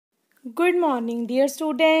Good morning, dear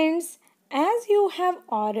students. As you have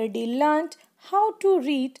already learnt how to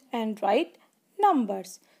read and write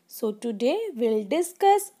numbers. So today we'll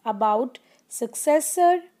discuss about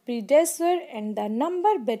successor, predecessor and the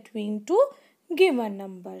number between two given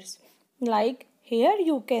numbers. Like here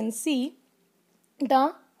you can see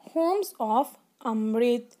the homes of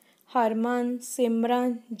Amrit, Harman,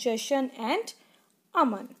 Simran, Jashan and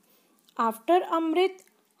Aman. After Amrit,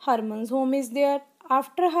 Harman's home is there.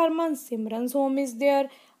 After Harman, Simran's home is there.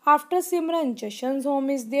 After Simran, Jashan's home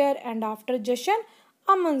is there. And after Jashan,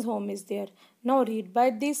 Aman's home is there. Now read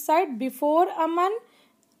by this side. Before Aman,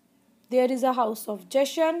 there is a house of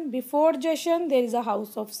Jashan. Before Jashan, there is a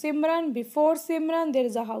house of Simran. Before Simran, there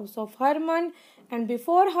is a house of Harman. And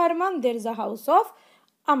before Harman, there is a house of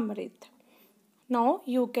Amrit. Now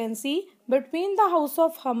you can see between the house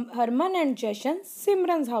of Harman and Jashan,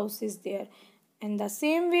 Simran's house is there. And the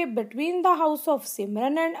same way between the house of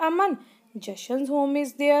Simran and Aman, Jashan's home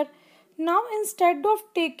is there. Now instead of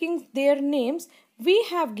taking their names, we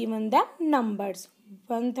have given them numbers.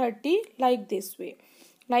 130 like this way.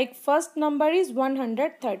 Like first number is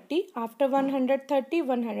 130. After 130,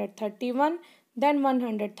 131, then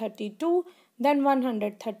 132, then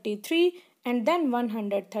 133 and then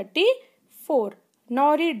 134.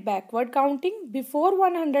 Now read backward counting. Before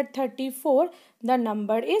 134, the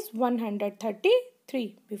number is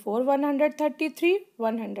 133. Before 133,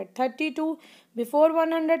 132. Before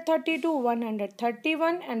 132,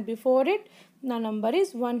 131. And before it, the number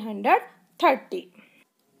is 130.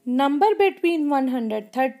 Number between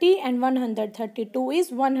 130 and 132 is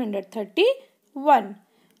 131.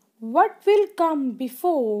 What will come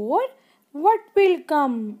before? What will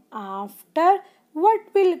come after? What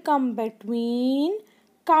will come between?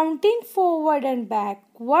 Counting forward and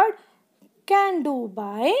backward can do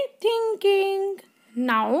by thinking.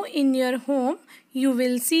 Now in your home you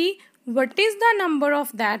will see what is the number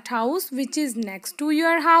of that house which is next to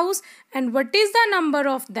your house and what is the number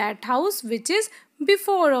of that house which is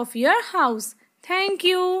before of your house. Thank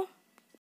you.